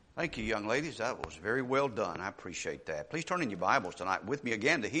Thank you, young ladies. That was very well done. I appreciate that. Please turn in your Bibles tonight with me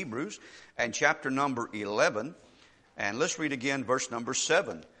again to Hebrews and chapter number 11. And let's read again verse number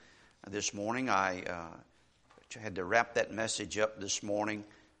 7. This morning I had to wrap that message up this morning.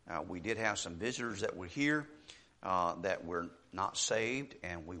 We did have some visitors that were here that were not saved,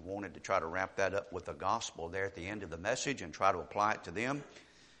 and we wanted to try to wrap that up with the gospel there at the end of the message and try to apply it to them.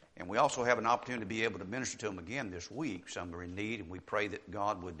 And we also have an opportunity to be able to minister to them again this week. Some are in need, and we pray that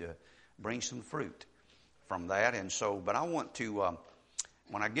God would bring some fruit from that. And so, but I want to,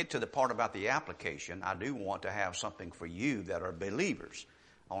 when I get to the part about the application, I do want to have something for you that are believers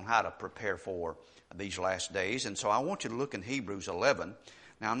on how to prepare for these last days. And so I want you to look in Hebrews 11.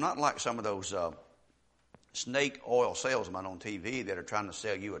 Now, I'm not like some of those snake oil salesmen on TV that are trying to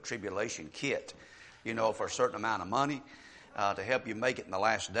sell you a tribulation kit, you know, for a certain amount of money. To help you make it in the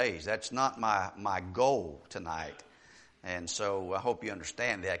last days. That's not my goal tonight. And so I hope you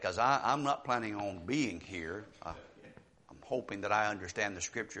understand that, because I'm not planning on being here. I'm hoping that I understand the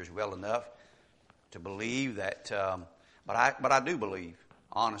Scriptures well enough to believe that, but I do believe,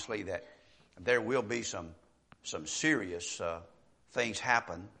 honestly, that there will be some serious things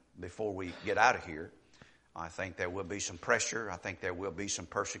happen before we get out of here. I think there will be some pressure. I think there will be some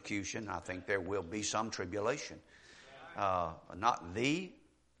persecution. I think there will be some tribulation. Not the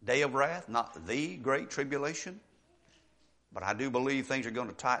day of wrath, not the great tribulation, but I do believe things are going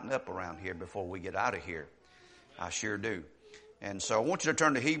to tighten up around here before we get out of here. I sure do. And so I want you to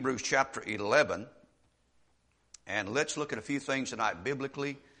turn to Hebrews chapter 11, and let's look at a few things tonight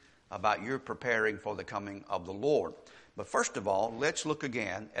biblically about your preparing for the coming of the Lord. But first of all, let's look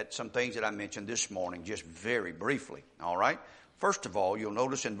again at some things that I mentioned this morning, just very briefly. All right? First of all, you'll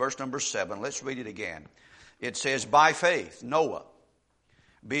notice in verse number 7, let's read it again. It says, by faith, Noah,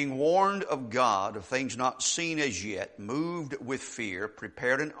 being warned of God of things not seen as yet, moved with fear,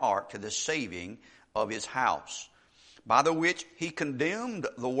 prepared an ark to the saving of his house, by the which he condemned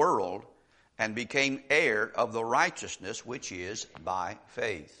the world and became heir of the righteousness which is by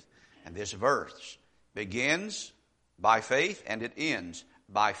faith. And this verse begins by faith and it ends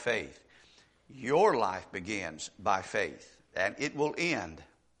by faith. Your life begins by faith and it will end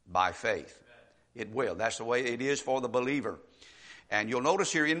by faith. It will. That's the way it is for the believer. And you'll notice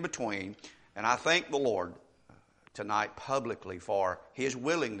here in between, and I thank the Lord tonight publicly for His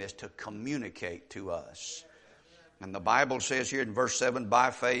willingness to communicate to us. And the Bible says here in verse 7,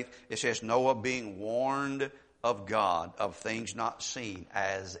 by faith, it says, Noah being warned of God of things not seen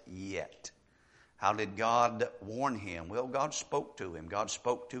as yet. How did God warn him? Well, God spoke to him. God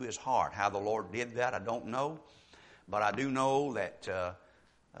spoke to his heart. How the Lord did that, I don't know. But I do know that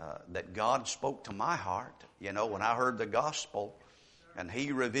God spoke to my heart, you know, when I heard the gospel, and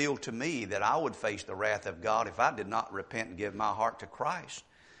He revealed to me that I would face the wrath of God if I did not repent and give my heart to Christ.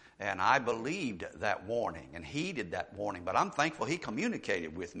 And I believed that warning and heeded that warning. But I'm thankful He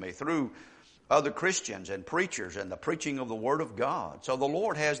communicated with me through other Christians and preachers and the preaching of the Word of God. So the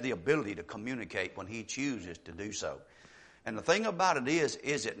Lord has the ability to communicate when He chooses to do so. And the thing about it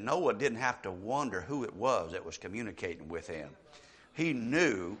is that Noah didn't have to wonder who it was that was communicating with him. He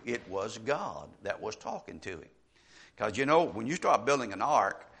knew it was God that was talking to him. Because, you know, when you start building an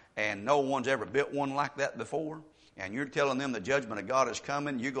ark and no one's ever built one like that before, and you're telling them the judgment of God is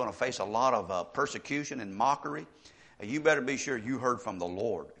coming, you're going to face a lot of persecution and mockery. And you better be sure you heard from the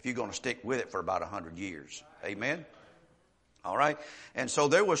Lord if you're going to stick with it for about 100 years. Amen? All right? And so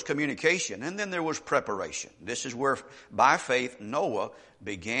there was communication, and then there was preparation. This is where, by faith, Noah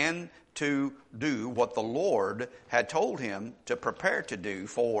began to do what the Lord had told him to prepare to do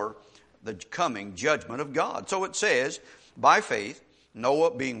for the coming judgment of God. So it says, by faith,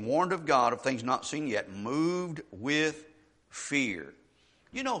 Noah, being warned of God of things not seen yet, moved with fear.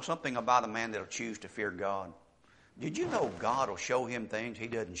 You know something about a man that will choose to fear God? Did you know God will show him things He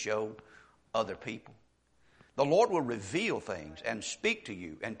doesn't show other people? The Lord will reveal things and speak to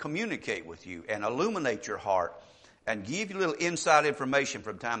you and communicate with you and illuminate your heart and give you little inside information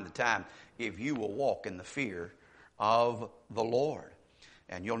from time to time if you will walk in the fear of the Lord.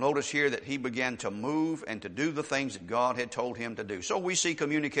 And you'll notice here that he began to move and to do the things that God had told him to do. So we see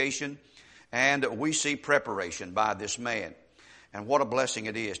communication and we see preparation by this man. And what a blessing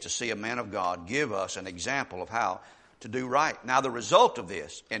it is to see a man of God give us an example of how to do right. Now the result of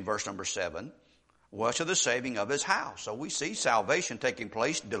this in verse number 7 was to the saving of his house. So we see salvation taking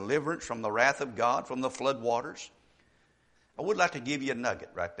place, deliverance from the wrath of God, from the flood waters. I would like to give you a nugget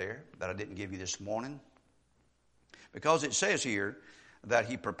right there that I didn't give you this morning. Because it says here that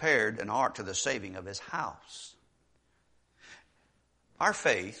he prepared an ark to the saving of his house. Our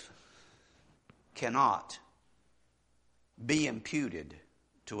faith cannot be imputed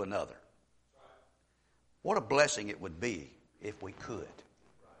to another. What a blessing it would be if we could.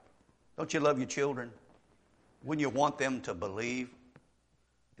 Don't you love your children? Wouldn't you want them to believe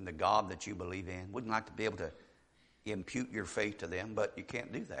in the God that you believe in? Wouldn't you like to be able to impute your faith to them? But you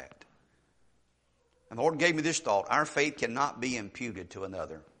can't do that. And the Lord gave me this thought. Our faith cannot be imputed to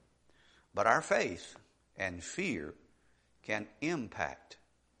another. But our faith and fear can impact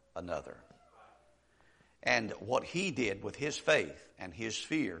another. And what he did with his faith and his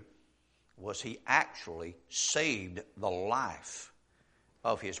fear was he actually saved the life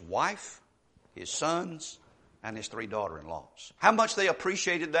of his wife, his sons, and his 3 daughter-in-laws. How much they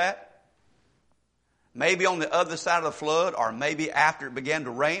appreciated that? Maybe on the other side of the flood, or maybe after it began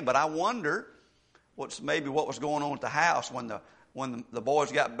to rain. But I wonder what was going on at the house when the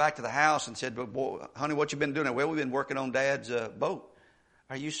boys got back to the house and said, "Boy, honey, what you been doing?" "Well, we've been working on Dad's boat."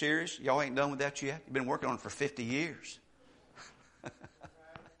 "Are you serious? Y'all ain't done with that yet? You've been working on it for 50 years.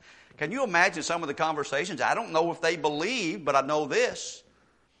 Can you imagine some of the conversations? I don't know if they believed, but I know this.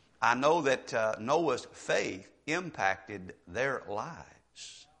 I know that Noah's faith impacted their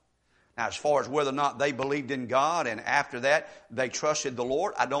lives. Now, as far as whether or not they believed in God and after that they trusted the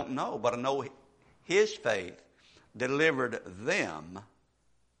Lord, I don't know. But I know his faith delivered them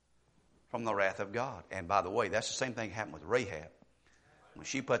from the wrath of God. And by the way, that's the same thing happened with Rahab. When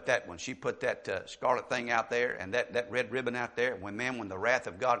she put that scarlet thing out there and that red ribbon out there, when the wrath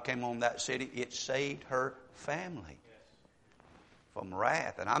of God came on that city, it saved her family from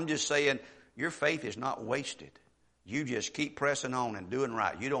wrath. And I'm just saying, your faith is not wasted. You just keep pressing on and doing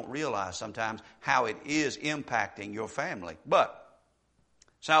right. You don't realize sometimes how it is impacting your family. But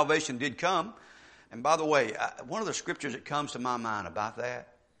salvation did come. And by the way, one of the scriptures that comes to my mind about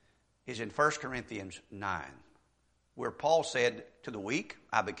that is in 1 Corinthians 9. Where Paul said, "To the weak,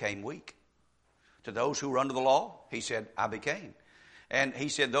 I became weak. To those who were under the law," he said, "I became." And he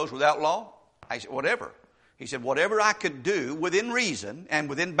said, "Those without law," I said, "Whatever." He said, "Whatever I could do within reason and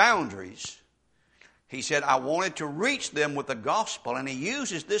within boundaries," he said, "I wanted to reach them with the gospel." And he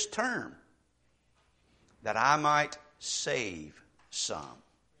uses this term, "that I might save some."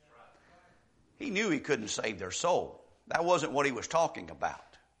 He knew he couldn't save their soul. That wasn't what he was talking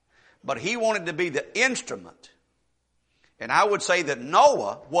about. But he wanted to be the instrument. And I would say that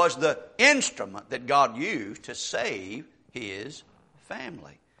Noah was the instrument that God used to save his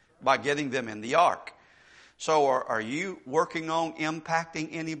family by getting them in the ark. So are you working on impacting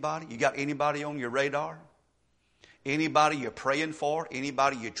anybody? You got anybody on your radar? Anybody you're praying for?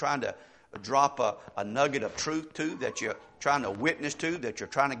 Anybody you're trying to drop a nugget of truth to, that you're trying to witness to, that you're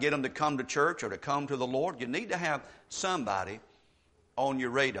trying to get them to come to church or to come to the Lord? You need to have somebody on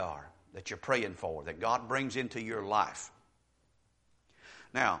your radar that you're praying for, that God brings into your life.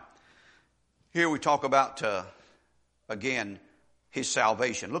 Now, here we talk about, again, his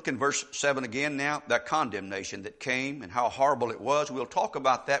salvation. Look in verse 7 again now, that condemnation that came and how horrible it was. We'll talk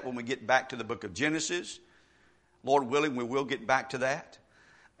about that when we get back to the book of Genesis. Lord willing, we will get back to that.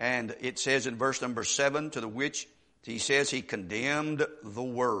 And it says in verse number 7, to the which he says he condemned the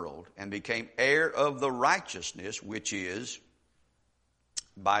world and became heir of the righteousness which is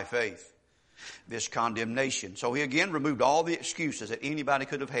by faith. This condemnation. So he again removed all the excuses that anybody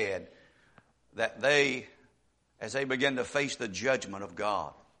could have had as they began to face the judgment of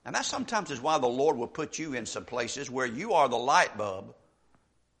God. And that sometimes is why the Lord will put you in some places where you are the light bulb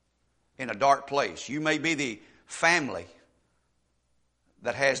in a dark place. You may be the family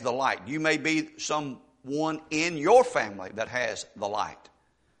that has the light. You may be someone in your family that has the light.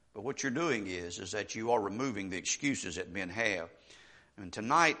 But what you're doing is that you are removing the excuses that men have. And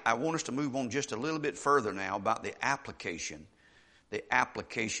tonight, I want us to move on just a little bit further now about the application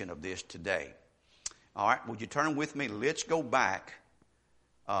of this today. All right, would you turn with me? Let's go back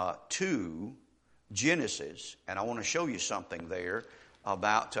to Genesis, and I want to show you something there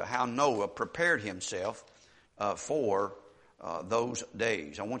about how Noah prepared himself for those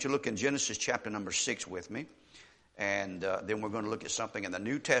days. I want you to look in Genesis chapter number 6 with me, and then we're going to look at something in the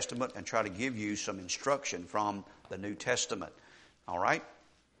New Testament and try to give you some instruction from the New Testament. All right?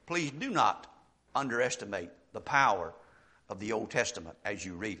 Please do not underestimate the power of the Old Testament as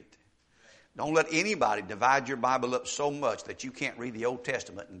you read it. Don't let anybody divide your Bible up so much that you can't read the Old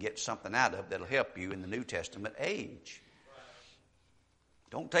Testament and get something out of it that'll help you in the New Testament age.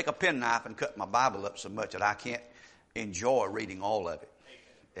 Don't take a penknife and cut my Bible up so much that I can't enjoy reading all of it.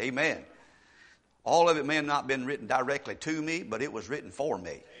 Amen. All of it may have not been written directly to me, but it was written for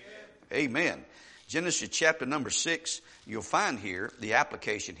me. Amen. Genesis chapter number 6, you'll find here the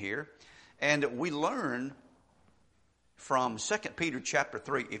application here. And we learn from 2 Peter chapter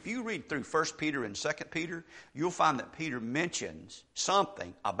 3. If you read through 1 Peter and 2 Peter, you'll find that Peter mentions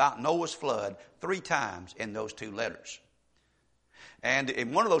something about Noah's flood 3 times in those 2 letters. And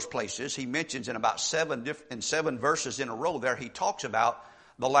in one of those places, he mentions in about 7 verses in a row there, he talks about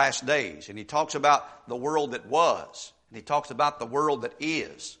the last days. And he talks about the world that was. And he talks about the world that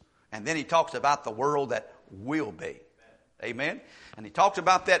is. And then he talks about the world that will be. Amen? And he talks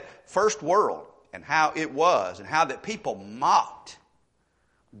about that first world and how it was and how that people mocked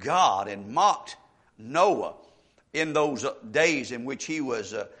God and mocked Noah in those days in which he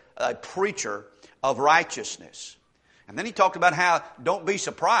was a preacher of righteousness. And then he talked about how don't be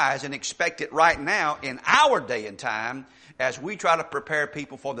surprised and expect it right now in our day and time as we try to prepare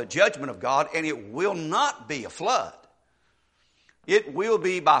people for the judgment of God, and it will not be a flood. It will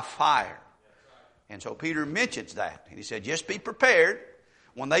be by fire. And so Peter mentions that. And he said, just be prepared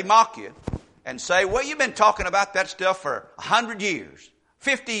when they mock you and say, well, you've been talking about that stuff for 100 years,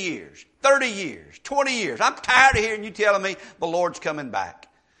 50 years, 30 years, 20 years. I'm tired of hearing you telling me the Lord's coming back.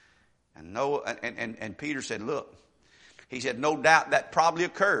 And Noah, and Peter said, look, he said, no doubt that probably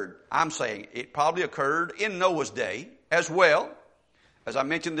occurred. I'm saying it probably occurred in Noah's day as well, as I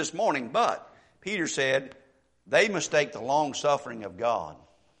mentioned this morning. But Peter said, they mistake the long suffering of God.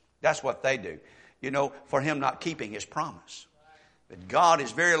 That's what they do. You know, for him not keeping his promise. That God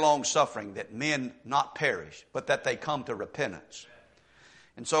is very long suffering, that men not perish, but that they come to repentance.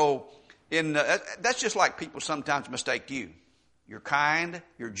 And so, that's just like people sometimes mistake you. You're kind,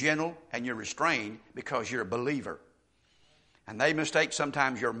 you're gentle, and you're restrained because you're a believer. And they mistake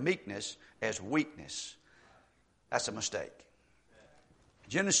sometimes your meekness as weakness. That's a mistake.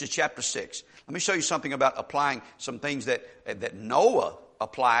 Genesis chapter 6. Let me show you something about applying some things that Noah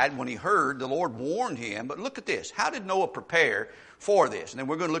applied when he heard the Lord warned him. But look at this. How did Noah prepare for this? And then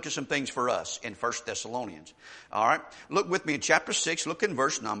we're going to look at some things for us in 1 Thessalonians. All right. Look with me in chapter 6. Look in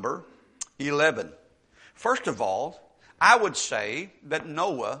verse number 11. First of all, I would say that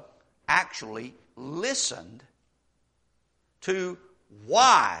Noah actually listened to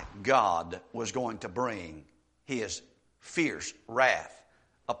why God was going to bring his fierce wrath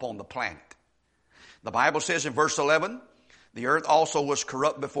upon the planet. The Bible says in verse 11, the earth also was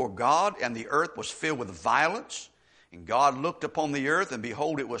corrupt before God, and the earth was filled with violence. And God looked upon the earth, and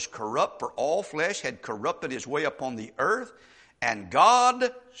behold, it was corrupt, for all flesh had corrupted his way upon the earth. And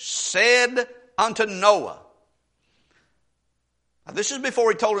God said unto Noah. Now, this is before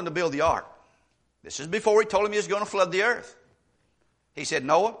he told him to build the ark. This is before he told him he was going to flood the earth. He said,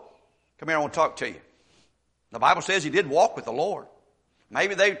 Noah, come here, I want to talk to you. The Bible says he did walk with the Lord.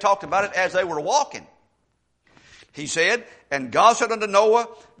 Maybe they talked about it as they were walking. He said, and God said unto Noah,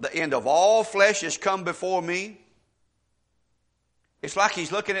 the end of all flesh is come before me. It's like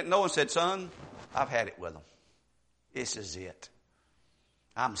he's looking at Noah and said, son, I've had it with them. This is it.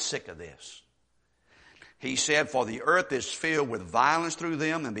 I'm sick of this. He said, for the earth is filled with violence through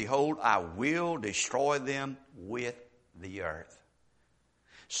them, and behold, I will destroy them with the earth.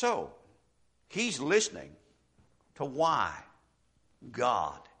 So, he's listening to why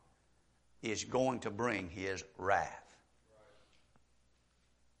God is going to bring his wrath.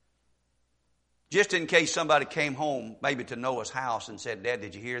 Just in case somebody came home, maybe to Noah's house, and said, Dad,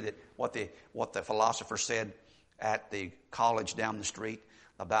 did you hear that what the philosopher said at the college down the street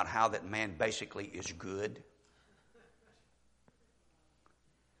about how that man basically is good?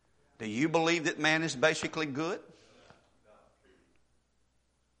 Do you believe that man is basically good?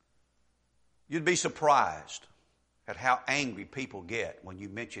 You'd be surprised at how angry people get when you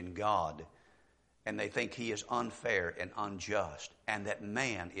mention God and they think he is unfair and unjust and that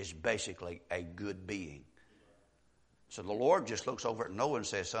man is basically a good being. So the Lord just looks over at Noah and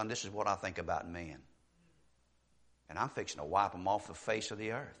says, son, this is what I think about man. And I'm fixing to wipe them off the face of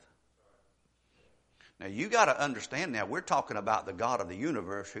the earth. Now you got to understand now, we're talking about the God of the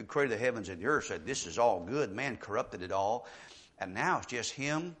universe who created the heavens and the earth, said this is all good. Man corrupted it all. And now it's just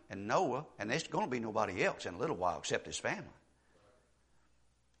him and Noah, and there's going to be nobody else in a little while except his family.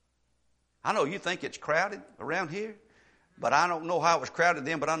 I know you think it's crowded around here, but I don't know how it was crowded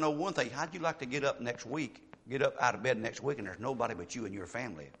then, but I know one thing. How'd you like to get up out of bed next week, and there's nobody but you and your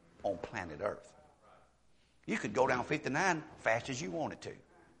family on planet Earth? You could go down 59 fast as you wanted to.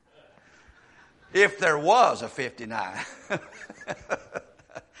 If there was a 59.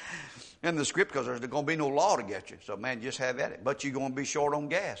 In the script, because there's going to be no law to get you. So, man, just have at it. But you're going to be short on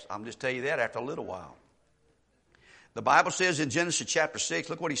gas. I'm just telling you that after a little while. The Bible says in Genesis chapter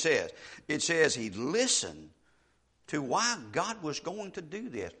 6, look what he says. It says he listened to why God was going to do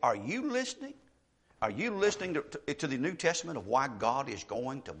this. Are you listening? Are you listening to the New Testament of why God is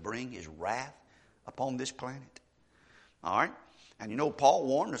going to bring his wrath upon this planet? All right? And you know, Paul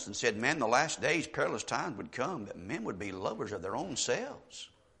warned us and said, man, the last days, perilous times would come, that men would be lovers of their own selves.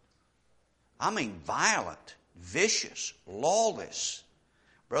 I mean, violent, vicious, lawless.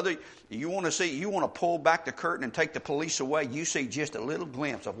 Brother, you want to pull back the curtain and take the police away, you see just a little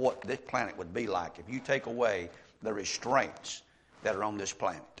glimpse of what this planet would be like if you take away the restraints that are on this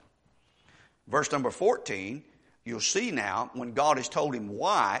planet. Verse number 14, you'll see now when God has told him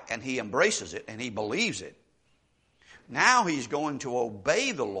why, and he embraces it and he believes it. Now he's going to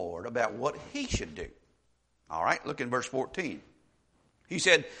obey the Lord about what he should do. All right, look in verse 14. He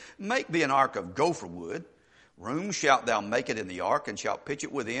said, make thee an ark of gopher wood. Room shalt thou make it in the ark, and shalt pitch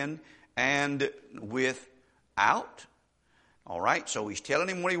it within and without. All right, so he's telling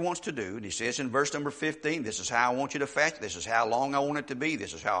him what he wants to do. And he says in verse number 15, this is how I want you to fetch. This is how long I want it to be.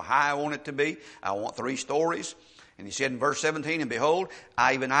 This is how high I want it to be. I want 3 stories. And he said in verse 17, and behold,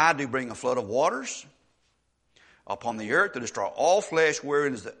 even I do bring a flood of waters upon the earth to destroy all flesh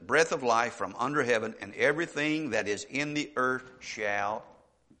wherein is the breath of life from under heaven, and everything that is in the earth shall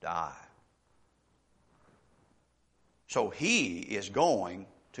die. So he is going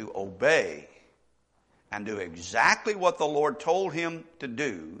to obey and do exactly what the Lord told him to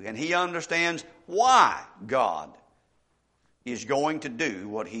do. And he understands why God is going to do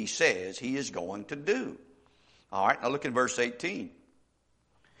what he says he is going to do. All right, now look at verse 18.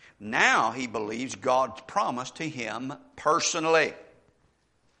 Now he believes God's promise to him personally.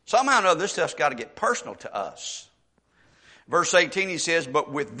 Somehow or another, this stuff's got to get personal to us. Verse 18, he says,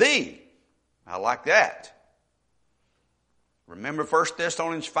 but with thee. I like that. Remember 1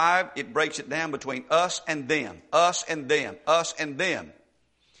 Thessalonians 5? It breaks it down between us and them. Us and them. Us and them.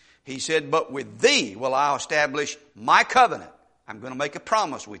 He said, but with thee will I establish my covenant. I'm going to make a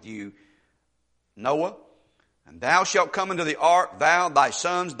promise with you, Noah. And thou shalt come into the ark, thou, thy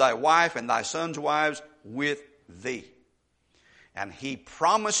sons, thy wife, and thy sons' wives with thee. And he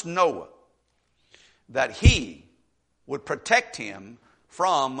promised Noah that he would protect him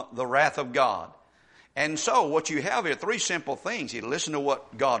from the wrath of God. And so what you have here, 3 simple things. You listen to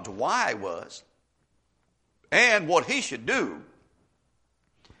what God's why was and what he should do.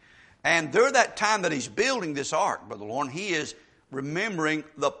 And during that time that he's building this ark, Brother Lauren, he is remembering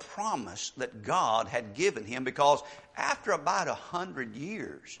the promise that God had given him, because after about 100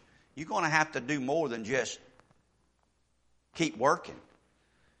 years, you're going to have to do more than just keep working.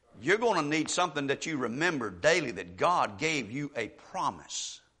 You're going to need something that you remember daily, that God gave you a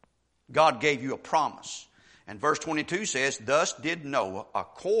promise. God gave you a promise. And verse 22 says, thus did Noah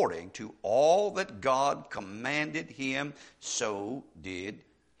according to all that God commanded him, so did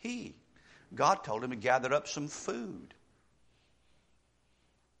he. God told him to gather up some food.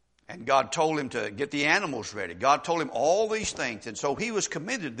 And God told him to get the animals ready. God told him all these things. And so he was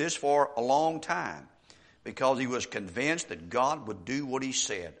committed to this for a long time, because he was convinced that God would do what he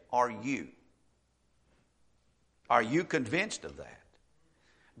said. Are you? Are you convinced of that?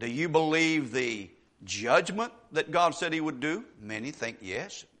 Do you believe the judgment that God said he would do? Many think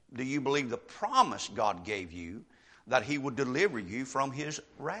yes. Do you believe the promise God gave you that he would deliver you from his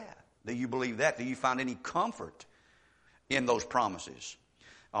wrath? Do you believe that? Do you find any comfort in those promises?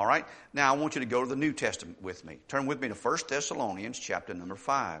 All right. Now I want you to go to the New Testament with me. Turn with me to 1 Thessalonians chapter number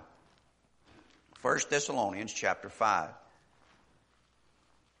 5. 1 Thessalonians chapter 5.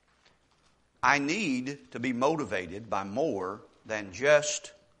 I need to be motivated by more than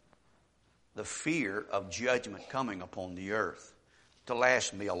just the fear of judgment coming upon the earth to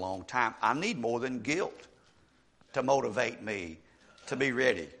last me a long time. I need more than guilt to motivate me to be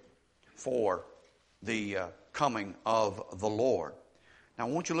ready for the coming of the Lord. Now, I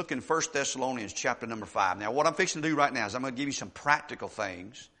want you to look in 1 Thessalonians chapter number 5. Now, what I'm fixing to do right now is I'm going to give you some practical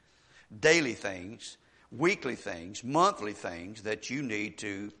things, daily things, weekly things, monthly things that you need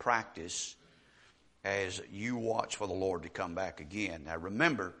to practice as you watch for the Lord to come back again. Now,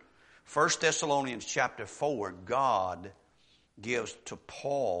 remember, 1 Thessalonians chapter 4, God gives to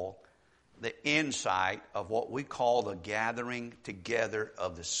Paul the insight of what we call the gathering together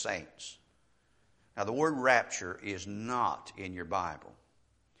of the saints. Now, the word rapture is not in your Bible,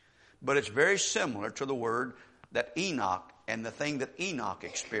 but it's very similar to the word that Enoch and the thing that Enoch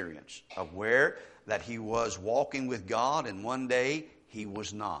experienced, of where that he was walking with God and one day he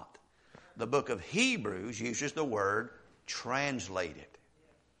was not. The book of Hebrews uses the word translated.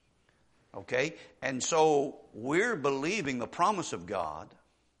 Okay? And so we're believing the promise of God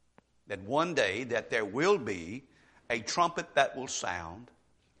that one day that there will be a trumpet that will sound,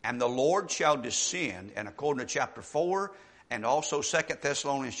 and the Lord shall descend, and according to chapter 4 and also 2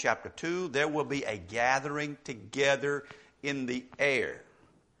 Thessalonians chapter 2, there will be a gathering together in the air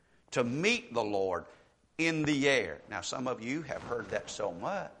to meet the Lord in the air. Now, some of you have heard that so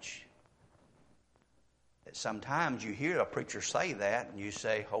much that sometimes you hear a preacher say that and you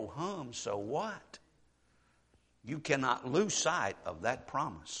say, ho hum, so what? You cannot lose sight of that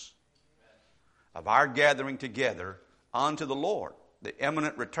promise of our gathering together unto the Lord, the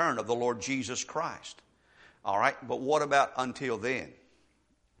imminent return of the Lord Jesus Christ. All right, but what about until then?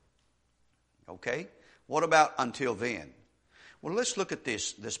 Okay, what about until then? Well, let's look at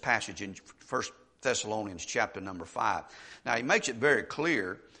this passage in 1 Thessalonians chapter number 5. Now, he makes it very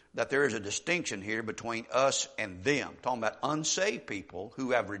clear that there is a distinction here between us and them. Talking about unsaved people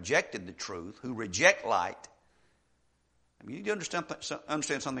who have rejected the truth, who reject light. I mean, you need to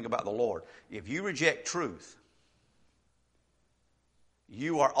understand something about the Lord. If you reject truth,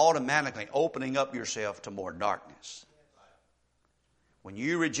 you are automatically opening up yourself to more darkness. When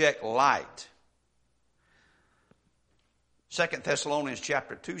you reject light, 2 Thessalonians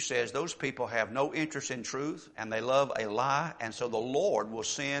chapter 2 says those people have no interest in truth and they love a lie, and so the Lord will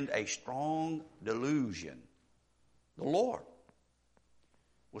send a strong delusion. The Lord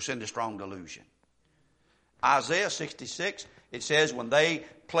will send a strong delusion. Isaiah 66, it says when they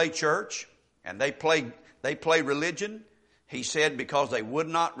play church and they play religion, he said because they would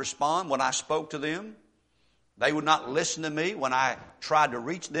not respond when I spoke to them, they would not listen to me when I tried to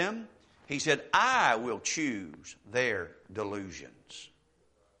reach them, he said, I will choose their delusions.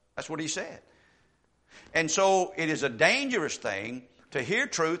 That's what he said. And so it is a dangerous thing to hear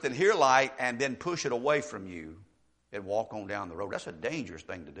truth and hear light and then push it away from you and walk on down the road. That's a dangerous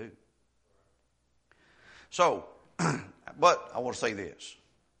thing to do. So, but I want to say this.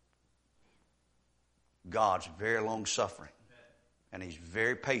 God's very long suffering and he's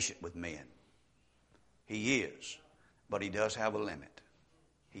very patient with men. He is, but he does have a limit.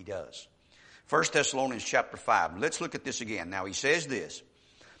 He does. 1 Thessalonians chapter 5. Let's look at this again. Now he says this.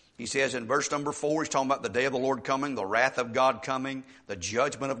 He says in verse number 4, he's talking about the day of the Lord coming, the wrath of God coming, the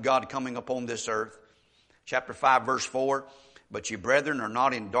judgment of God coming upon this earth. Chapter 5 verse 4. But ye brethren are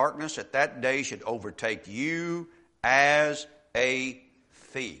not in darkness, at that day should overtake you as a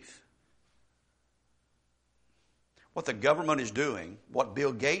thief. What the government is doing, what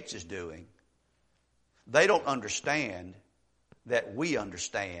Bill Gates is doing, they don't understand that we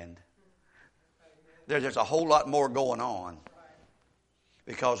understand. There's a whole lot more going on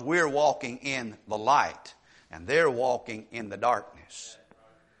because we're walking in the light and they're walking in the darkness.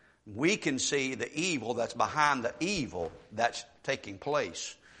 We can see the evil that's behind the evil that's taking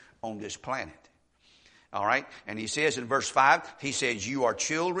place on this planet. All right? And he says in verse 5, he says, you are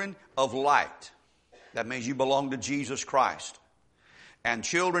children of light. That means you belong to Jesus Christ. And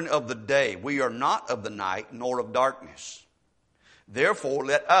children of the day. We are not of the night nor of darkness. Therefore,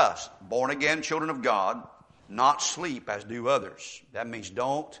 let us, born again children of God, not sleep as do others. That means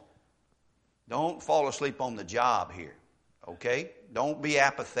don't fall asleep on the job here. Okay? Don't be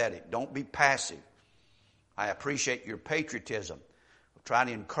apathetic. Don't be passive. I appreciate your patriotism. I'm trying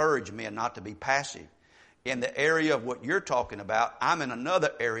to encourage men not to be passive. In the area of what you're talking about, I'm in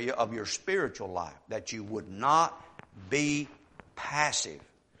another area of your spiritual life, that you would not be passive.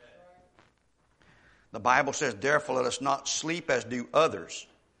 The Bible says, therefore let us not sleep as do others,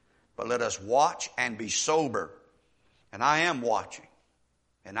 but let us watch and be sober. And I am watching.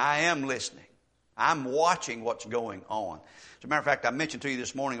 And I am listening. I'm watching what's going on. As a matter of fact, I mentioned to you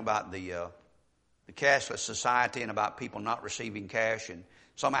this morning about the cashless society and about people not receiving cash and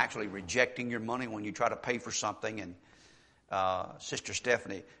some actually rejecting your money when you try to pay for something. And Sister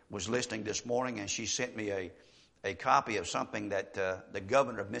Stephanie was listening this morning and she sent me a copy of something that the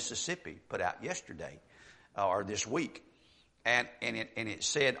governor of Mississippi put out yesterday or this week. And it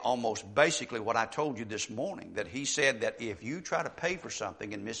said almost basically what I told you this morning, that he said that if you try to pay for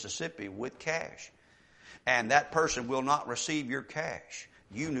something in Mississippi with cash and that person will not receive your cash,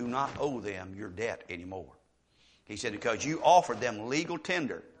 you do not owe them your debt anymore. He said because you offered them legal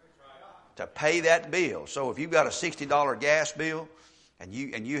tender to pay that bill. So if you've got a $60 gas bill and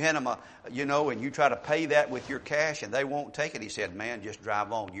you hand them and you try to pay that with your cash and they won't take it, he said, man, just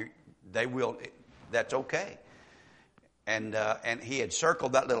drive on. They will. That's okay. And he had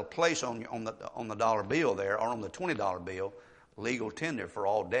circled that little place on the dollar bill there, or on the $20 bill, legal tender for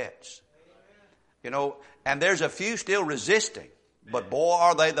all debts. And there's a few still resisting, but boy,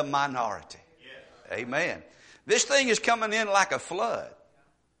 are they the minority. Amen. This thing is coming in like a flood.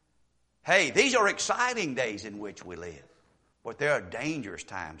 Hey, these are exciting days in which we live, but there are dangerous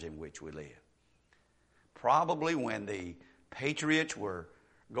times in which we live. Probably when the patriots were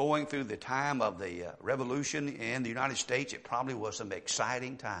going through the time of the revolution in the United States, it probably was some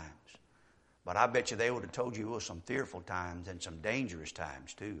exciting times. But I bet you they would have told you it was some fearful times and some dangerous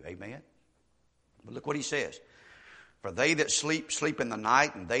times too. Amen? But look what he says. For they that sleep, sleep in the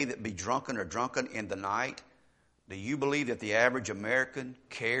night, and they that be drunken are drunken in the night. Do you believe that the average American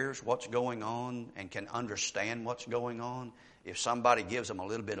cares what's going on and can understand what's going on if somebody gives them a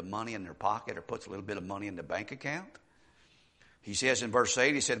little bit of money in their pocket or puts a little bit of money in the bank account? He says in verse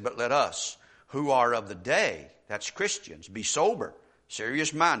 8, he said, but let us who are of the day, that's Christians, be sober,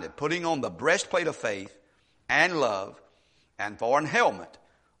 serious-minded, putting on the breastplate of faith and love, and for an helmet,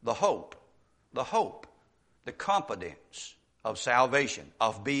 the hope, the confidence of salvation,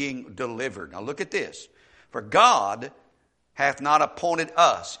 of being delivered. Now look at this. For God hath not appointed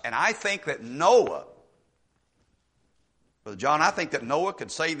us. And I think that Noah, Brother John, I think that Noah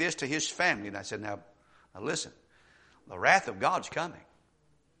could say this to his family. And I said, now listen, the wrath of God's coming.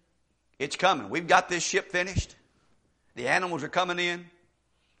 It's coming. We've got this ship finished. The animals are coming in.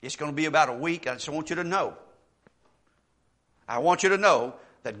 It's going to be about a week. I just want you to know. I want you to know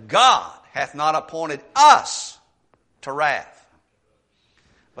that God hath not appointed us to wrath,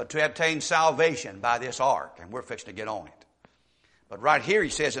 but to obtain salvation by this ark. And we're fixing to get on it. But right here he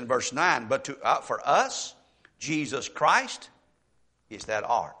says in verse 9, but for us, Jesus Christ is that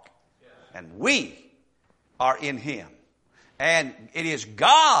ark. And we are in him. And it is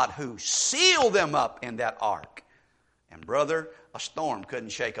God who sealed them up in that ark. And brother, a storm couldn't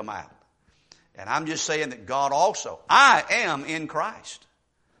shake them out. And I'm just saying that God also, I am in Christ.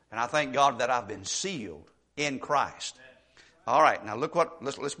 And I thank God that I've been sealed in Christ. All right, now look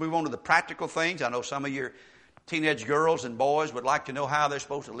let's move on to the practical things. I know some of your teenage girls and boys would like to know how they're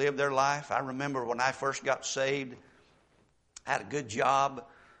supposed to live their life. I remember when I first got saved, I had a good job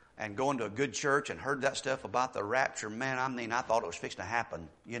and going to a good church and heard that stuff about the rapture. Man, I thought it was fixing to happen,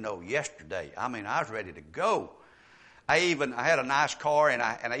 yesterday. I was ready to go. I had a nice car, and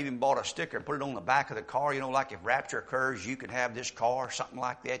I even bought a sticker and put it on the back of the car. Like if rapture occurs, you could have this car, something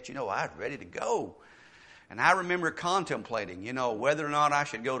like that. I was ready to go. And I remember contemplating, whether or not I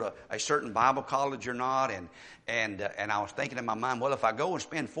should go to a certain Bible college or not. And I was thinking in my mind, well, if I go and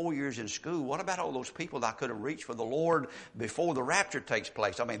spend 4 years in school, what about all those people that I could have reached for the Lord before the rapture takes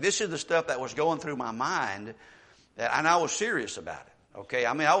place? This is the stuff that was going through my mind, and I was serious about it. Okay,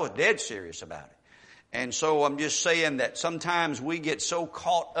 I was dead serious about it. And so I'm just saying that sometimes we get so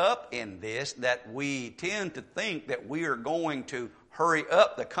caught up in this that we tend to think that we are going to hurry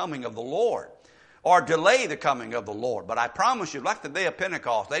up the coming of the Lord or delay the coming of the Lord. But I promise you, like the day of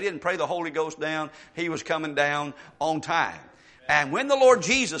Pentecost, they didn't pray the Holy Ghost down. He was coming down on time. And when the Lord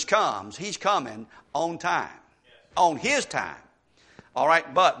Jesus comes, He's coming on time, on His time. All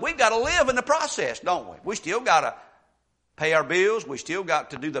right, but we've got to live in the process, don't we? We still got to pay our bills. We still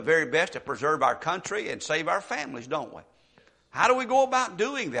got to do the very best to preserve our country and save our families, don't we? How do we go about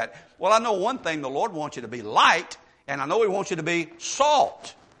doing that? Well, I know one thing. The Lord wants you to be light, and I know He wants you to be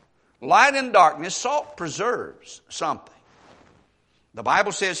salt. Light in darkness, salt preserves something. The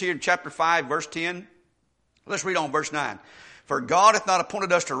Bible says here in chapter 5, verse 10, let's read on verse 9. For God hath not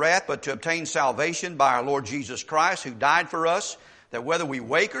appointed us to wrath, but to obtain salvation by our Lord Jesus Christ, who died for us, that whether we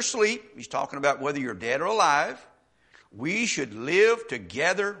wake or sleep, He's talking about whether you're dead or alive, we should live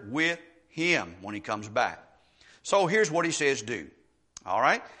together with Him when He comes back. So here's what He says do. All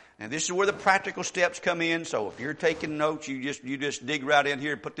right? And this is where the practical steps come in. So if you're taking notes, you just dig right in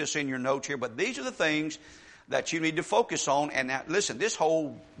here and put this in your notes here. But these are the things that you need to focus on. And now, listen, this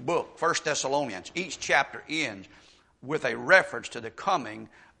whole book, 1 Thessalonians, each chapter ends with a reference to the coming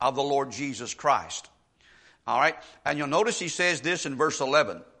of the Lord Jesus Christ. All right? And you'll notice he says this in verse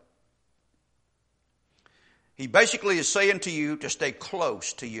 11. He basically is saying to you to stay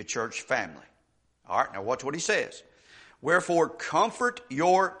close to your church family. All right, now watch what he says. Wherefore, comfort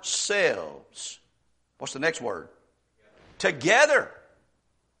yourselves. What's the next word? Together.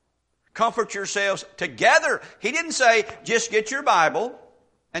 Comfort yourselves together. He didn't say just get your Bible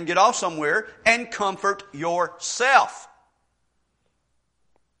and get off somewhere and comfort yourself.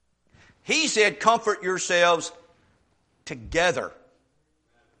 He said comfort yourselves together.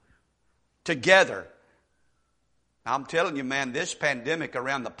 Together. I'm telling you, man, this pandemic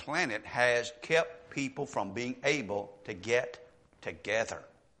around the planet has kept people from being able to get together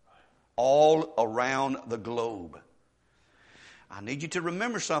all around the globe. I need you to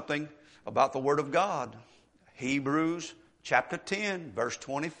remember something about the Word of God. Hebrews chapter 10, verse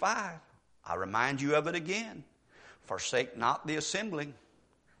 25. I remind you of it again. Forsake not the assembling.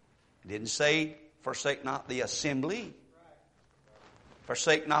 It didn't say forsake not the assembly.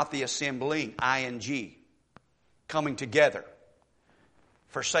 Forsake not the assembling, ing. Coming together.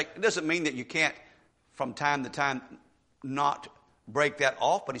 Forsake. It doesn't mean that you can't from time to time not break that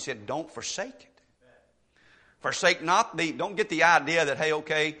off, but he said don't forsake it. Forsake not don't get the idea that, hey,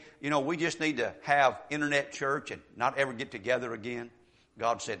 okay, we just need to have internet church and not ever get together again.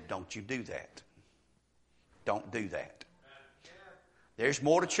 God said, don't you do that. Don't do that. There's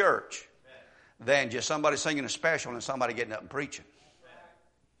more to church than just somebody singing a special and somebody getting up and preaching.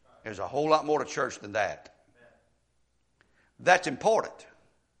 There's a whole lot more to church than that. That's important.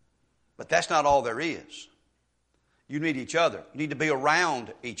 But that's not all there is. You need each other. You need to be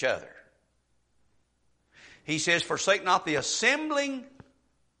around each other. He says, forsake not the assembling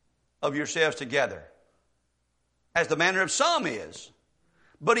of yourselves together, as the manner of some is.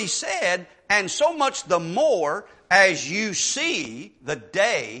 But he said, and so much the more as you see the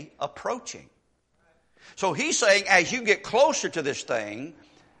day approaching. So he's saying, as you get closer to this thing,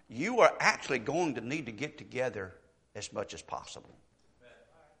 you are actually going to need to get together as much as possible.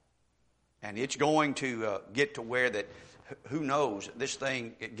 And it's going to get to where that, who knows, this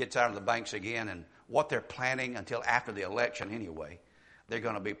thing it gets out of the banks again, and what they're planning until after the election anyway, they're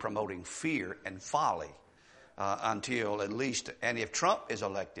going to be promoting fear and folly until at least, and if Trump is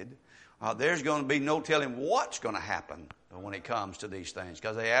elected, there's going to be no telling what's going to happen when it comes to these things,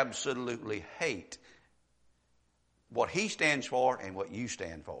 because they absolutely hate what he stands for and what you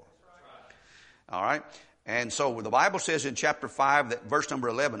stand for. All right? And so the Bible says in chapter 5, that verse number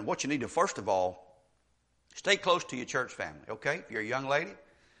 11, what you need to first of all, stay close to your church family, okay? If you're a young lady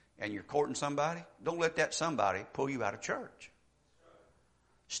and you're courting somebody, don't let that somebody pull you out of church.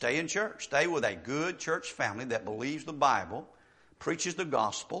 Stay in church. Stay with a good church family that believes the Bible, preaches the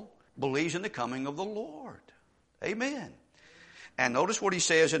gospel, believes in the coming of the Lord. Amen. And notice what he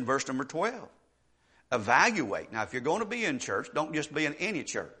says in verse number 12. Evaluate. Now, if you're going to be in church, don't just be in any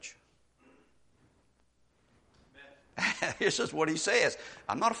church. This is what he says.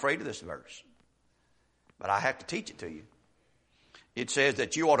 I'm not afraid of this verse, but I have to teach it to you. It says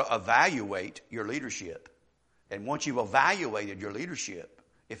that you ought to evaluate your leadership. And once you've evaluated your leadership,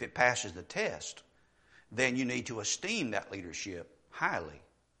 if it passes the test, then you need to esteem that leadership highly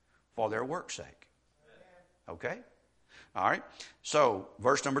for their work's sake. Okay? All right. So,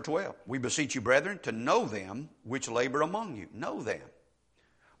 verse number 12. We beseech you, brethren, to know them which labor among you. Know them.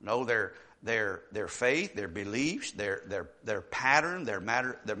 Know their faith, their beliefs, their pattern, their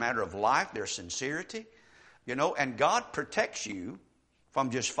matter of life, their sincerity. And God protects you from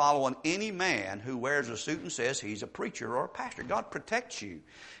just following any man who wears a suit and says he's a preacher or a pastor. God protects you.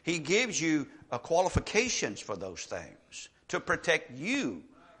 He gives you qualifications for those things to protect you.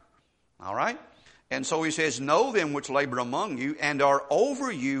 All right? And so he says, know them which labor among you and are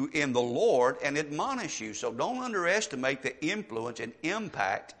over you in the Lord and admonish you. So don't underestimate the influence and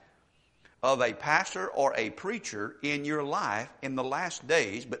impact of a pastor or a preacher in your life in the last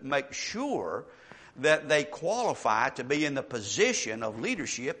days, but make sure that they qualify to be in the position of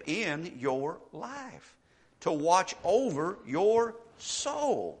leadership in your life, to watch over your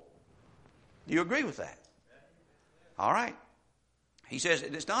soul. Do you agree with that? All right. He says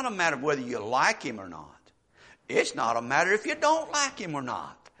it's not a matter of whether you like him or not. It's not a matter if you don't like him or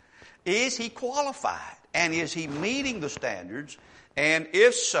not. Is he qualified? And is he meeting the standards? And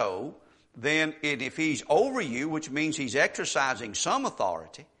if so, then if he's over you, which means he's exercising some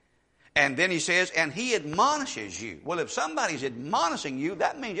authority, and then he says, and he admonishes you. Well, if somebody's admonishing you,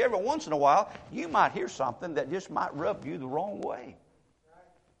 that means every once in a while you might hear something that just might rub you the wrong way.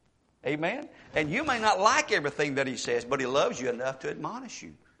 Amen? And you may not like everything that he says, but he loves you enough to admonish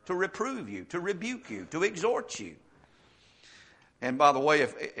you, to reprove you, to rebuke you, to exhort you. And by the way,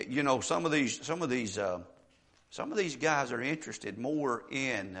 if some of these guys are interested more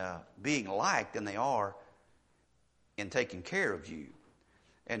in being liked than they are in taking care of you.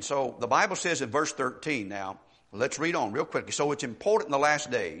 And so the Bible says in verse 13, now, let's read on real quickly. So it's important in the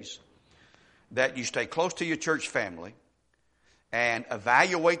last days that you stay close to your church family and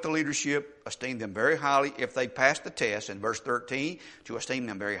evaluate the leadership, esteem them very highly if they pass the test. In verse 13, to esteem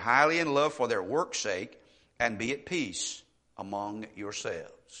them very highly in love for their work's sake and be at peace among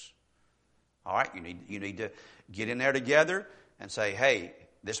yourselves. All right, you need to get in there together and say, hey,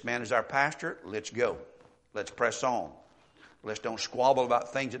 this man is our pastor. Let's go. Let's press on. Let's don't squabble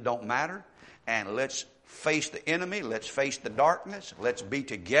about things that don't matter. And let's face the enemy. Let's face the darkness. Let's be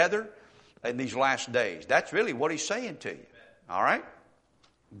together in these last days. That's really what he's saying to you. All right?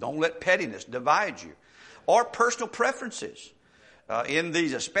 Don't let pettiness divide you. Or personal preferences. In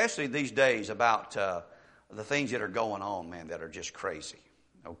these, especially these days, about the things that are going on, man, that are just crazy.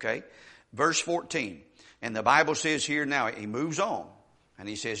 Okay? Verse 14. And the Bible says here now, he moves on. And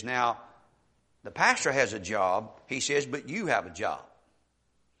he says, now, the pastor has a job. He says, but you have a job.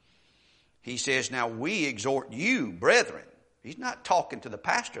 He says, now we exhort you, brethren. He's not talking to the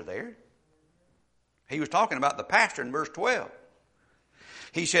pastor there. He was talking about the pastor in verse 12.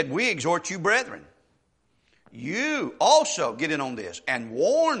 He said, we exhort you, brethren, you also get in on this and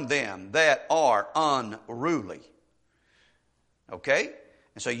warn them that are unruly. Okay?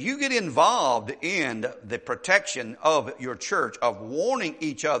 And so you get involved in the protection of your church, of warning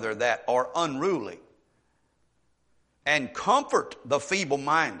each other that are unruly. And comfort the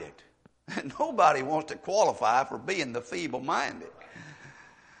feeble-minded. Nobody wants to qualify for being the feeble-minded.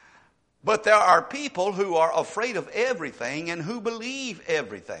 But there are people who are afraid of everything and who believe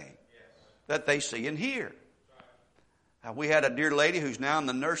everything that they see and hear. We had a dear lady who's now in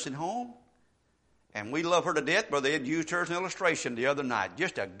the nursing home, and we love her to death, but they had used her as an illustration the other night.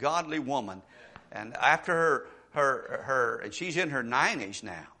 Just a godly woman. And after her and she's in her 90s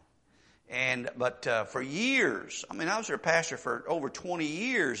now. But for years, I was her pastor for over 20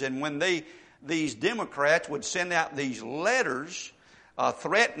 years, and when these Democrats would send out these letters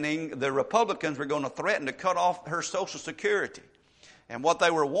threatening, the Republicans were going to threaten to cut off her Social Security. And what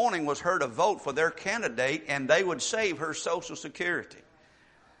they were wanting was her to vote for their candidate, and they would save her Social Security.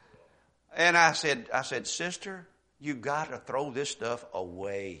 And I said, sister, you got to throw this stuff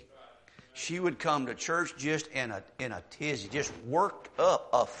away. She would come to church just in a tizzy, just worked up,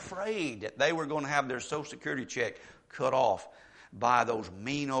 afraid that they were going to have their Social Security check cut off by those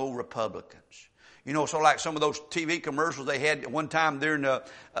mean old Republicans. You know, so like some of those TV commercials they had one time during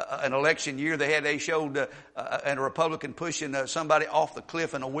an election year, they showed a Republican pushing somebody off the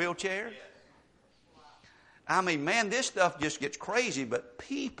cliff in a wheelchair. I mean, man, this stuff just gets crazy. But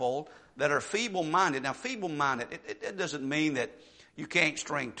people that are feeble-minded, now feeble-minded, it doesn't mean that you can't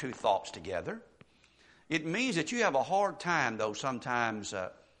string two thoughts together. It means that you have a hard time, though, sometimes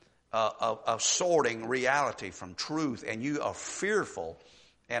of sorting reality from truth, and you are fearful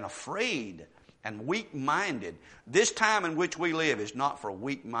and afraid and weak-minded. This time in which we live is not for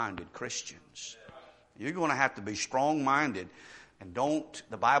weak-minded Christians. You're going to have to be strong-minded. And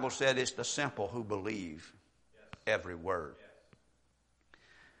the Bible said it's the simple who believe every word.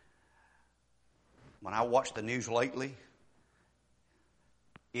 When I watch the news lately,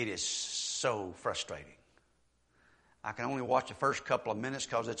 it is so frustrating. I can only watch the first couple of minutes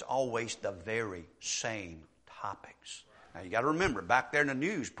because it's always the very same topics. Now, you got to remember, back there in the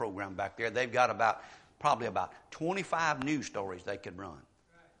news program back there, they've got probably about 25 news stories they could run.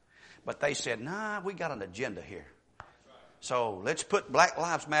 But they said, nah, we got an agenda here. So let's put Black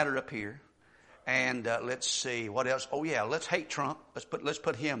Lives Matter up here. And let's see, what else? Oh, yeah, let's hate Trump. Let's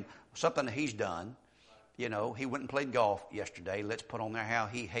put him, something that he's done. You know, he went and played golf yesterday. Let's put on there how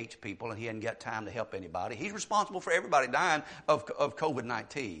he hates people and he hasn't got time to help anybody. He's responsible for everybody dying of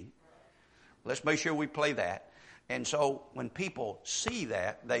COVID-19. Let's make sure we play that. And so when people see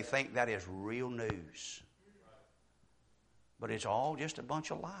that, they think that is real news. But it's all just a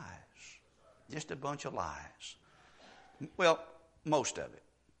bunch of lies. Just a bunch of lies. Well, most of it.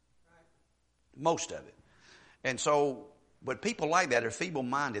 Most of it. And so, but people like that are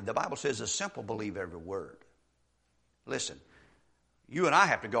feeble-minded. The Bible says the simple believe every word. Listen, you and I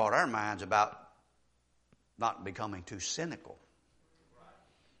have to guard our minds about not becoming too cynical.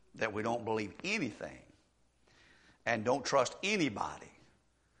 That we don't believe anything. And don't trust anybody.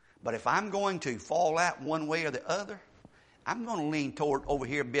 But if I'm going to fall out one way or the other, I'm going to lean toward over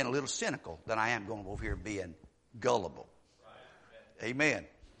here being a little cynical than I am going over here being gullible. Amen.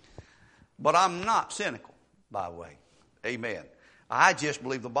 But I'm not cynical, by the way. Amen. I just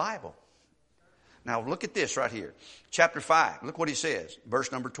believe the Bible. Now look at this right here. Chapter 5. Look what he says.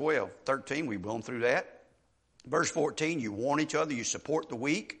 Verse number 12, 13. We've gone through that. Verse 14. You warn each other. You support the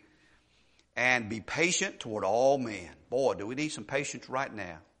weak. And be patient toward all men. Boy, do we need some patience right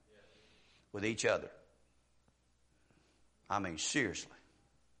now with each other. I mean, seriously.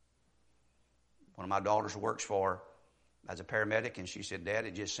 One of my daughters works as a paramedic, and she said, Dad,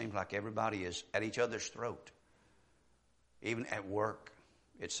 it just seems like everybody is at each other's throat. Even at work,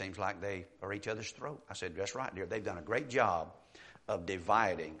 it seems like they are each other's throat. I said, that's right, dear. They've done a great job of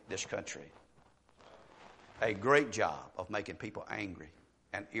dividing this country. A great job of making people angry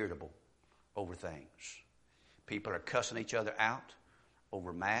and irritable over things. People are cussing each other out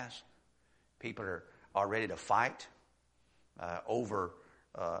over masks. People are ready to fight over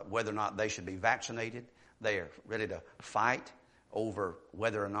whether or not they should be vaccinated. They are ready to fight over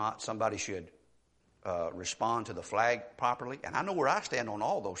whether or not somebody should respond to the flag properly. And I know where I stand on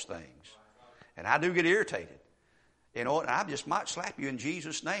all those things. And I do get irritated. You know, and I just might slap you in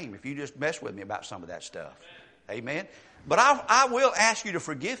Jesus' name if you just mess with me about some of that stuff. Amen. But I will ask you to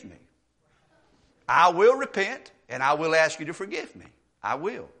forgive me. I will repent, and I will ask you to forgive me. I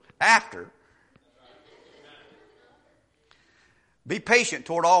will. After. Be patient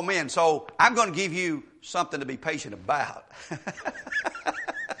toward all men. So I'm going to give you something to be patient about.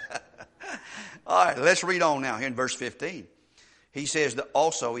 All right, let's read on now here in verse 15. He says,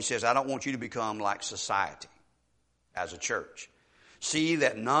 I don't want you to become like society as a church. See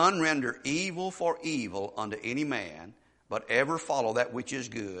that none render evil for evil unto any man, but ever follow that which is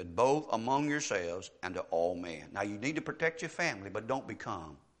good, both among yourselves and to all men. Now you need to protect your family, but don't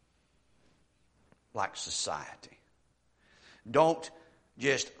become like society. Don't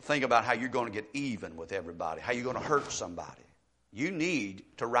just think about how you're going to get even with everybody, how you're going to hurt somebody. You need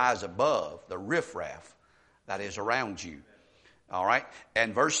to rise above the riffraff that is around you. All right?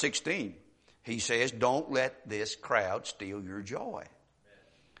 And verse 16, he says, don't let this crowd steal your joy.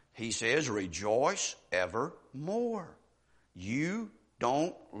 He says, rejoice evermore. You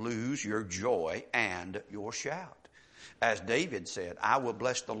don't lose your joy and your shout. As David said, I will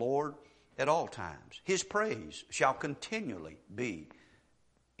bless the Lord at all times. His praise shall continually be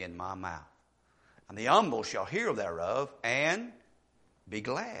in my mouth. And the humble shall hear thereof and be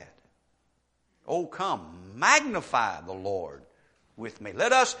glad. Oh, come, magnify the Lord with me.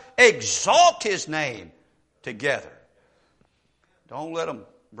 Let us exalt His name together. Don't let them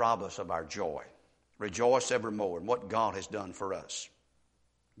rob us of our joy. Rejoice evermore in what God has done for us.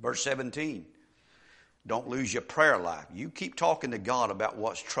 Verse 17, don't lose your prayer life. You keep talking to God about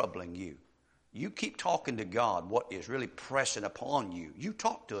what's troubling you. You keep talking to God what is really pressing upon you. You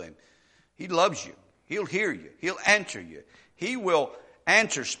talk to Him. He loves you. He'll hear you. He'll answer you. He will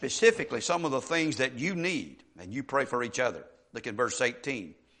answer specifically some of the things that you need. And you pray for each other. Look at verse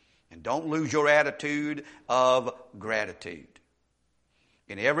 18. And don't lose your attitude of gratitude.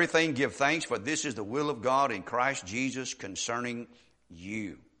 In everything give thanks, for this is the will of God in Christ Jesus concerning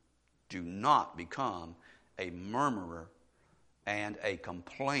you. Do not become a murmurer and a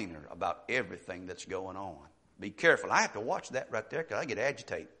complainer about everything that's going on. Be careful. I have to watch that right there because I get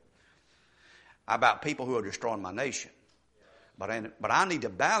agitated about people who are destroying my nation. But I need to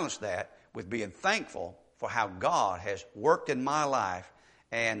balance that with being thankful for how God has worked in my life.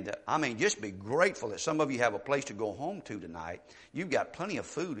 And just be grateful that some of you have a place to go home to tonight. You've got plenty of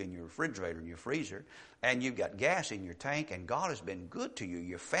food in your refrigerator and your freezer, and you've got gas in your tank, and God has been good to you.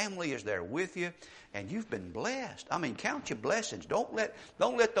 Your family is there with you, and you've been blessed. Count your blessings. Don't let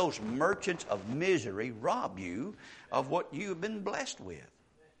those merchants of misery rob you of what you've been blessed with.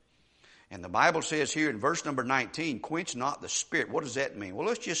 And the Bible says here in verse number 19, quench not the spirit. What does that mean? Well,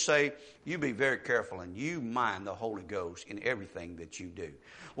 let's just say you be very careful and you mind the Holy Ghost in everything that you do.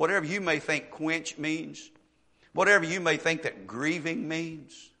 Whatever you may think quench means, whatever you may think that grieving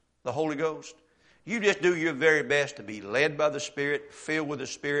means, the Holy Ghost, you just do your very best to be led by the Spirit, filled with the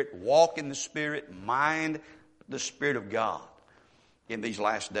Spirit, walk in the Spirit, mind the Spirit of God in these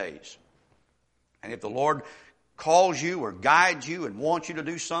last days. And if the Lord calls you or guides you and wants you to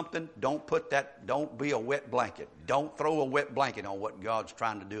do something, don't be a wet blanket. Don't throw a wet blanket on what God's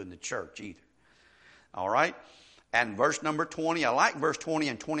trying to do in the church either. All right? And verse number 20, I like verse 20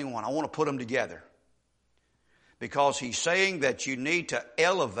 and 21. I want to put them together. Because he's saying that you need to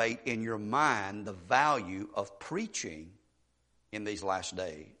elevate in your mind the value of preaching in these last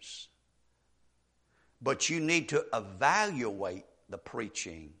days. But you need to evaluate the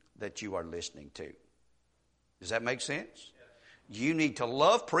preaching that you are listening to. Does that make sense? Yes. You need to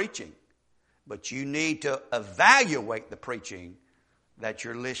love preaching, but you need to evaluate the preaching that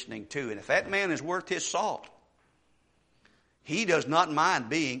you're listening to. And if that man is worth his salt, he does not mind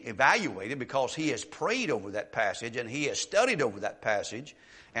being evaluated because he has prayed over that passage and he has studied over that passage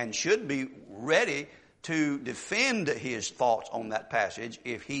and should be ready to defend his thoughts on that passage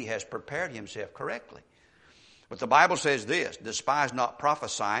if he has prepared himself correctly. But the Bible says this, despise not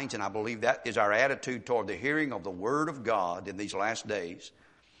prophesying, and I believe that is our attitude toward the hearing of the Word of God in these last days,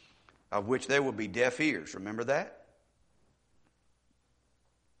 of which there will be deaf ears. Remember that?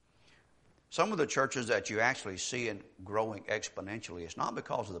 Some of the churches that you actually see growing exponentially, it's not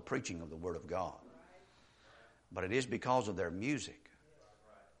because of the preaching of the Word of God, but it is because of their music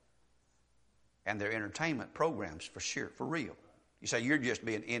and their entertainment programs for sure, for real. You say, you're just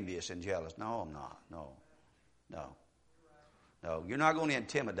being envious and jealous. No, I'm not. No, you're not going to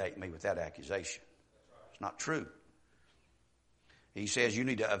intimidate me with that accusation. It's not true. He says you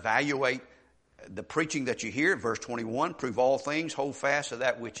need to evaluate the preaching that you hear. Verse 21, prove all things, hold fast to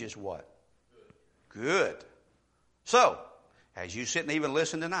that which is what? Good. So, as you sit and even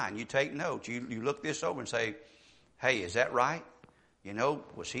listen tonight and you take notes, you look this over and say, hey, is that right?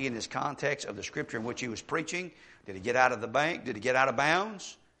 Was he in this context of the scripture in which he was preaching? Did he get out of the bank? Did he get out of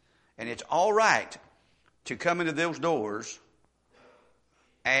bounds? And it's all right to come into those doors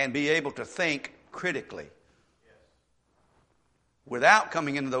and be able to think critically. without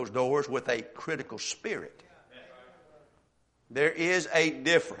coming into those doors with a critical spirit. There is a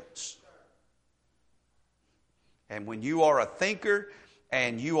difference. And when you are a thinker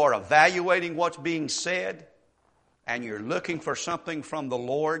and you are evaluating what's being said and you're looking for something from the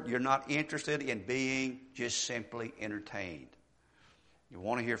Lord, you're not interested in being just simply entertained. You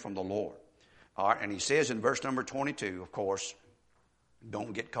want to hear from the Lord. All right, and he says in verse number 22, of course,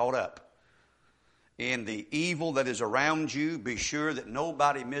 don't get caught up in the evil that is around you. Be sure that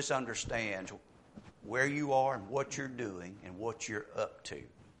nobody misunderstands where you are and what you're doing and what you're up to.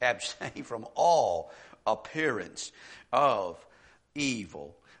 Abstain from all appearance of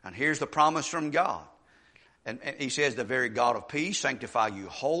evil. And here's the promise from God. And he says, the very God of peace sanctify you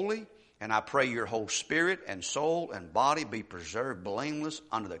wholly. And I pray your whole spirit and soul and body be preserved blameless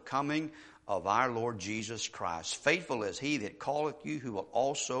unto the coming of our Lord Jesus Christ. Faithful is he that calleth you, who will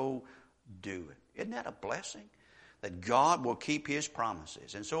also do it. Isn't that a blessing? That God will keep his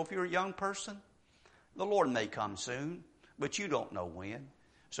promises. And so if you're a young person, the Lord may come soon, but you don't know when.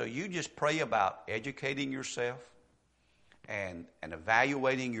 So you just pray about educating yourself and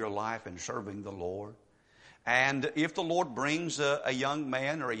evaluating your life and serving the Lord. And if the Lord brings a young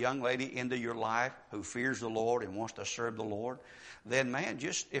man or a young lady into your life who fears the Lord and wants to serve the Lord, then man,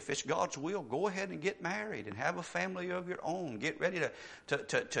 just if it's God's will, go ahead and get married and have a family of your own. Get ready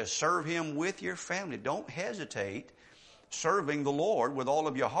to serve him with your family. Don't hesitate serving the Lord with all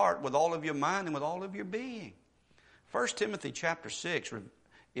of your heart, with all of your mind, and with all of your being. 1 Timothy chapter 6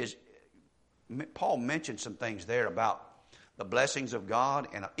 is, Paul mentioned some things there about the blessings of God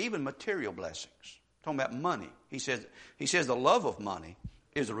and even material blessings. Talking about money. He says the love of money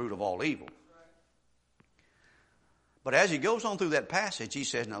is the root of all evil. But as he goes on through that passage, he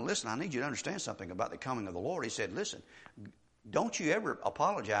says, now listen, I need you to understand something about the coming of the Lord. He said, listen, don't you ever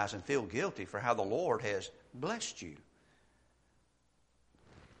apologize and feel guilty for how the Lord has blessed you.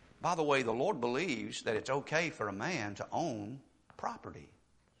 By the way, the Lord believes that it's okay for a man to own property.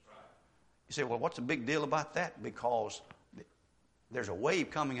 You say, well, what's the big deal about that? Because there's a wave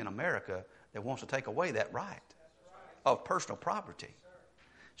coming in America that wants to take away that right of personal property.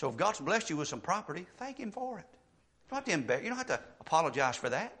 So if God's blessed you with some property, thank him for it. You don't have to apologize for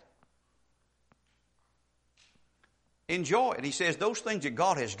that. Enjoy it. He says those things that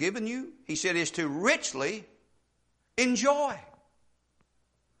God has given you, he said, is to richly enjoy.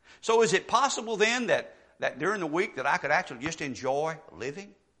 So is it possible then that during the week that I could actually just enjoy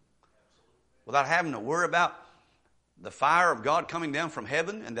living without having to worry about the fire of God coming down from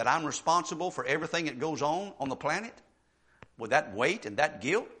heaven and that I'm responsible for everything that goes on the planet with that weight and that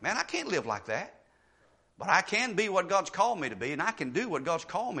guilt? Man, I can't live like that. But I can be what God's called me to be, and I can do what God's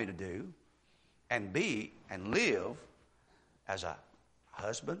called me to do and be and live as a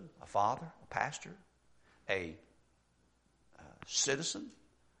husband, a father, a pastor, a citizen.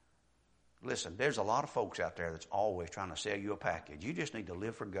 Listen, there's a lot of folks out there that's always trying to sell you a package. You just need to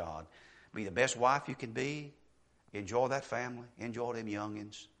live for God. Be the best wife you can be. Enjoy that family. Enjoy them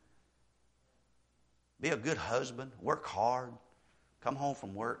youngins. Be a good husband. Work hard. Come home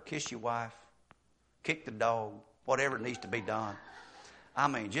from work. Kiss your wife. Kick the dog. Whatever needs to be done. I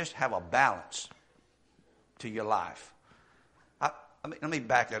mean, just have a balance to your life. Let me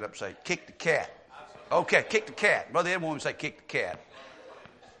back that up and say, kick the cat. Okay, kick the cat. Brother Ed won't say kick the cat.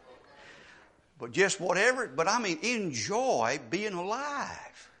 But just whatever. But I mean, enjoy being alive.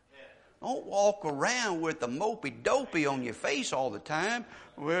 Don't walk around with the mopey dopey on your face all the time.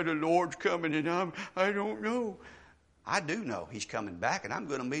 Well, the Lord's coming and I don't know. I do know he's coming back and I'm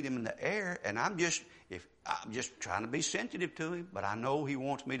going to meet him in the air, and I'm just trying to be sensitive to him, but I know he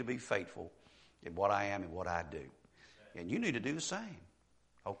wants me to be faithful in what I am and what I do. And you need to do the same.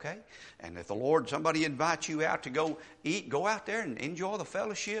 Okay? And if the Lord, somebody invites you out to go eat, go out there and enjoy the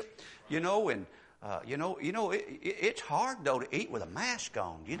fellowship, and it's hard though to eat with a mask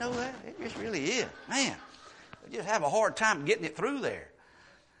on. You know that? It just really is. Man, I just have a hard time getting it through there.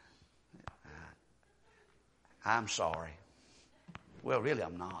 I'm sorry. Well, really,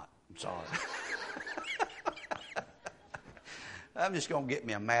 I'm not. I'm sorry. I'm just going to get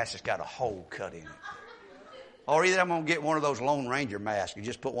me a mask that's got a hole cut in it. Or either I'm going to get one of those Lone Ranger masks and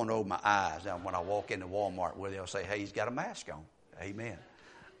just put one over my eyes now when I walk into Walmart where they'll say, hey, he's got a mask on. Amen.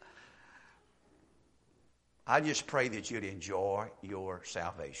 I just pray that you'd enjoy your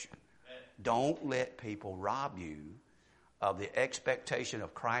salvation. Don't let people rob you of the expectation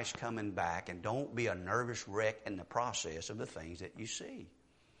of Christ coming back, and don't be a nervous wreck in the process of the things that you see.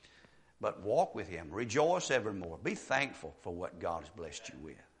 But walk with him. Rejoice evermore. Be thankful for what God has blessed you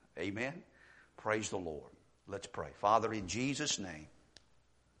with. Amen. Praise the Lord. Let's pray. Father, in Jesus' name,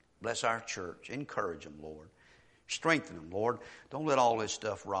 bless our church. Encourage them, Lord. Strengthen them, Lord. Don't let all this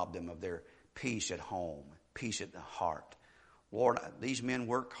stuff rob them of their peace at home, peace at the heart. Lord, these men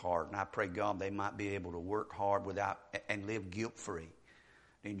work hard, and I pray, God, they might be able to work hard without and live guilt-free.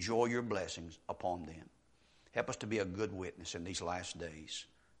 Enjoy your blessings upon them. Help us to be a good witness in these last days.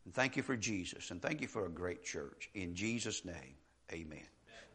 And thank you for Jesus, and thank you for a great church. In Jesus' name, amen.